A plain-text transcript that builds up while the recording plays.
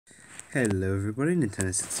Hello everybody,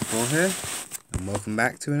 Nintendo 64 here, and welcome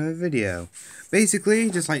back to another video.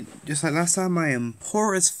 Basically, just like last time, I am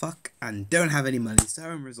poor as fuck and don't have any money, so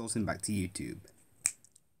I'm resorting back to YouTube.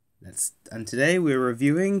 And today we're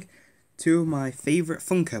reviewing two of my favourite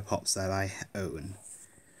Funko Pops that I own.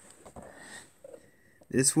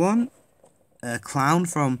 This one, a clown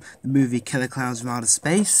from the movie Killer Clowns from Outer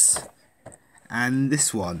Space, and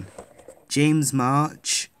this one, James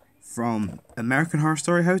March from American Horror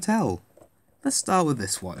Story Hotel. Let's start with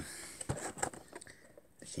this one.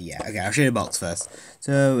 Yeah, okay, I'll show you the box first.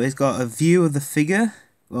 So it's got a view of the figure,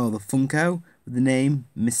 well, the Funko, with the name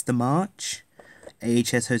Mr. March.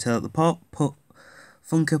 AHS Hotel at the Funko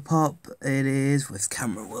Pop. It is with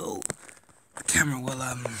camera will,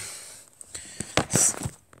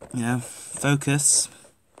 focus.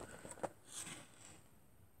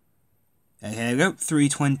 Okay, there we go.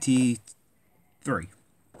 323.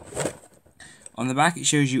 On the back, it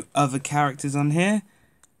shows you other characters on here,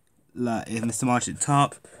 like Mr. March at the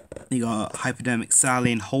top. You got Hypodermic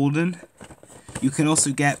Sally and Holden. You can also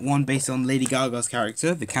get one based on Lady Gaga's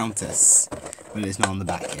character, the Countess, but it's not on the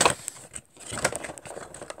back yet.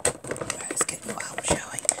 Let's get your help, shall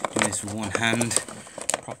we? Doing this with one hand,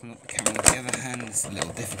 propping up the camera with the other hand. It's a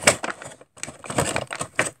little difficult.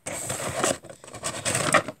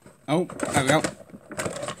 Oh, there we go.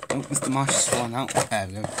 Oh, Mr. March has fallen out. There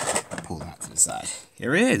we go. Pull that to the side.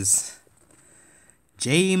 Here he is.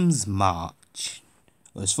 James March.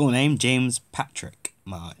 Well, his full name, James Patrick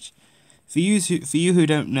March. For you who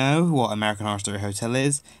don't know what American Horror Story Hotel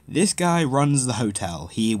is, this guy runs the hotel.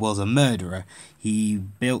 He was a murderer. He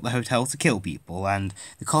built the hotel to kill people, and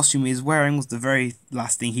the costume he was wearing was the very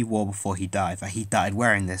last thing he wore before he died. In fact, he died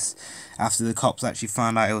wearing this. After the cops actually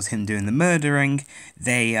found out it was him doing the murdering,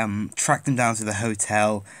 they tracked him down to the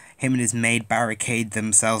hotel. Him and his maid barricaded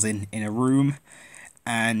themselves in a room,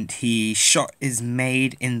 and he shot his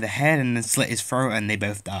maid in the head and then slit his throat, and they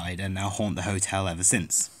both died and now haunt the hotel ever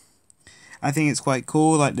since. I think it's quite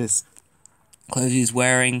cool, like this clothes he's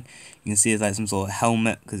wearing. You can see it's like some sort of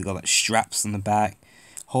helmet because it's got like straps on the back,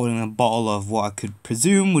 holding a bottle of what I could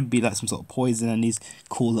presume would be like some sort of poison, and these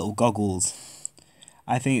cool little goggles.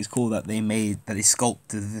 I think it's cool that they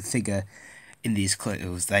sculpted the figure in these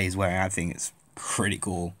clothes that he's wearing. I think it's pretty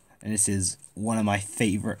cool. And this is one of my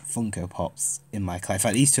favourite Funko Pops in my collection. In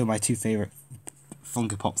fact, these two are my two favourite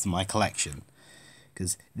Funko Pops in my collection,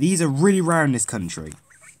 because these are really rare in this country.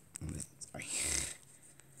 Sorry.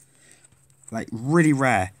 Like, really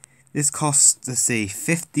rare. This costs, let's see,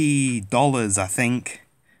 $50, I think.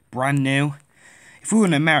 Brand new. If I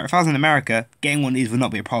was in America, getting one of these would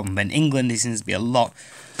not be a problem. But in England, this seems to be a lot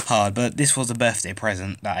hard. But this was a birthday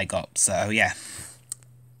present that I got. So, yeah.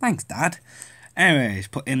 Thanks, Dad. Anyways,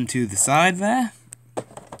 put him to the side there.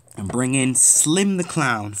 And bring in Slim the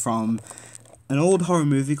Clown from an old horror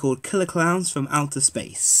movie called Killer Clowns from Outer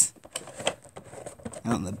Space.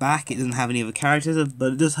 Out on the back, it doesn't have any other characters,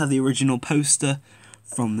 but it does have the original poster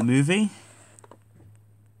from the movie.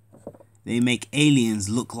 They make aliens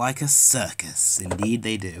look like a circus. Indeed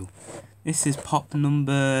they do. This is pop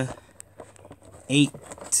number 8.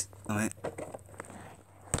 Alright.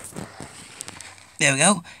 There we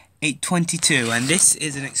go. 822, and this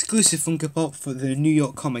is an exclusive Funko Pop for the New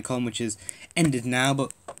York Comic Con, which has ended now,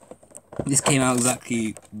 but this came out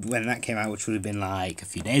exactly when that came out, which would have been like a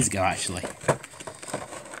few days ago, actually.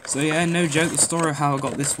 So yeah, no joke, the story of how I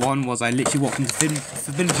got this one was I literally walked into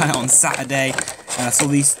Forbidden Planet on Saturday, and I saw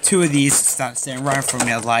two of these start staring right in front of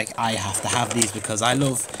me. I was like, I have to have these because I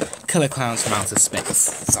love Killer Clowns from Outer Space.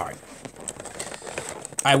 Sorry.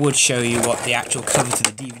 I would show you what the actual cover to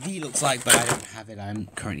the DVD looks like, but I don't have it. I'm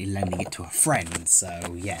currently lending it to a friend,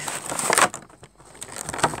 so yeah.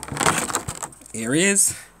 Here he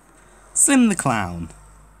is. Slim the Clown.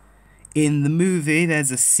 In the movie,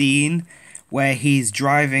 there's a scene where he's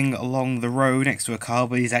driving along the road next to a car,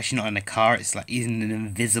 but he's actually not in a car. It's like he's in an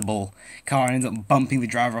invisible car and ends up bumping the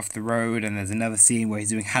driver off the road. And there's another scene where he's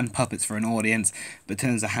doing hand puppets for an audience, but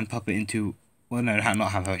turns the hand puppet into, well, no,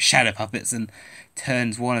 not hand puppet, shadow puppets, and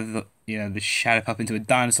turns one of the, the shadow puppet into a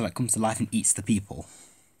dinosaur that comes to life and eats the people.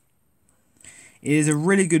 It is a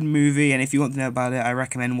really good movie, and if you want to know about it, I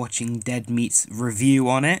recommend watching Dead Meat's review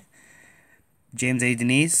on it. James A.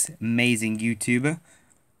 Denise, amazing YouTuber.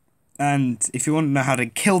 And if you want to know how to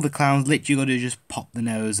kill the clowns, literally you got to just pop the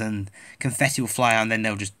nose and confetti will fly out and then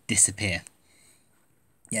they'll just disappear.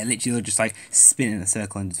 Yeah, literally they'll just like spin in a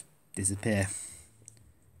circle and just disappear.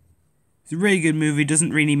 It's a really good movie,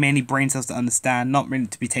 doesn't really need many brain cells to understand, not really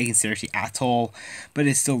to be taken seriously at all, but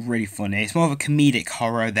it's still really funny. It's more of a comedic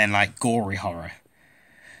horror than like gory horror.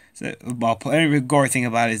 So, well, the only gory thing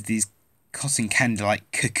about it is these cotton candy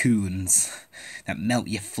like cocoons that melt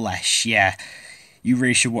your flesh. Yeah, you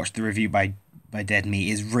really should watch the review by Dead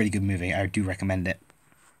Meat. It's a really good movie. I do recommend it.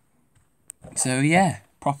 So yeah,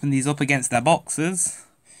 propping these up against their boxes.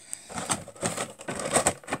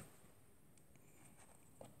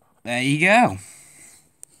 There you go.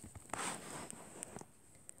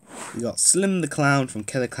 You got Slim the Clown from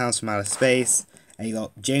Killer Clowns from Outer Space, and you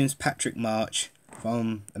got James Patrick March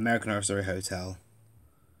from American Horror Story Hotel.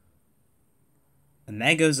 And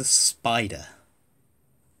there goes a spider.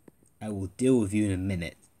 I will deal with you in a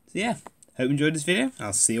minute. So yeah, hope you enjoyed this video.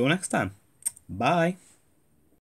 I'll see you all next time. Bye.